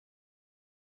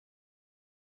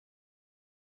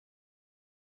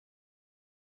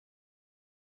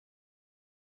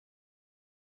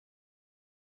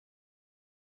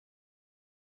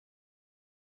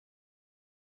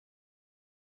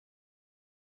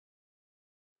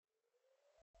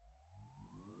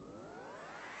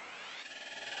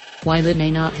While it may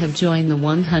not have joined the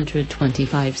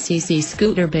 125cc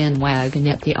scooter bandwagon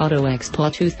at the Auto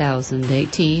Expo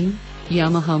 2018,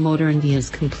 Yamaha Motor India's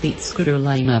complete scooter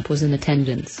lineup was in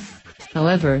attendance.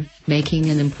 However, making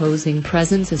an imposing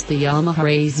presence is the Yamaha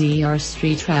Ray ZR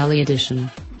Street Rally Edition,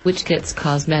 which gets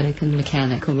cosmetic and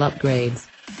mechanical upgrades.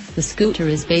 The scooter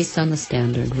is based on the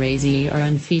standard Ray ZR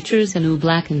and features a new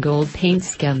black and gold paint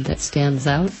scheme that stands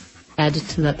out. Added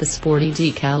to that, the sporty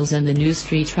decals and the new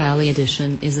Street Rally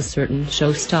Edition is a certain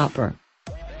showstopper.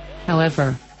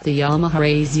 However, the Yamaha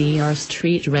Ray ZR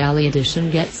Street Rally Edition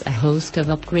gets a host of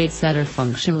upgrades that are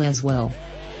functional as well.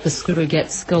 The scooter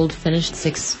gets gold-finished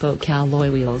 6-spoke alloy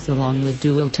wheels along with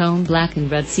dual-tone black and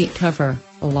red seat cover,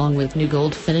 along with new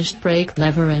gold-finished brake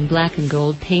lever and black and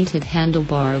gold painted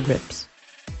handlebar grips.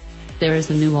 There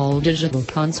is a new all-digital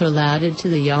console added to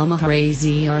the Yamaha Ray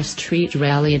ZR Street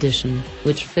Rally Edition,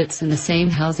 which fits in the same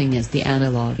housing as the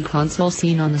analog console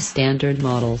seen on the standard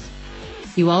models.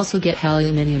 You also get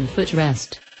aluminium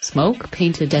footrest,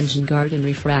 smoke-painted engine guard and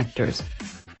refractors.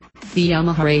 The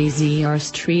Yamaha Ray ZR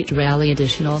Street Rally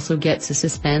Edition also gets a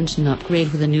suspension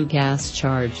upgrade with a new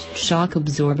gas-charged shock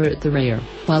absorber at the rear,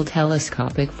 while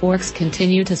telescopic forks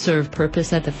continue to serve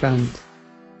purpose at the front.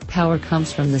 Power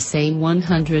comes from the same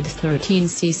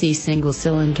 113cc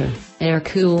single-cylinder,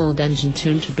 air-cooled engine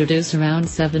tuned to produce around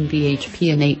 7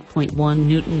 bhp and 8.1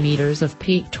 Nm of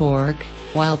peak torque,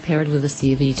 while paired with a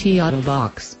CVT auto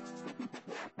box.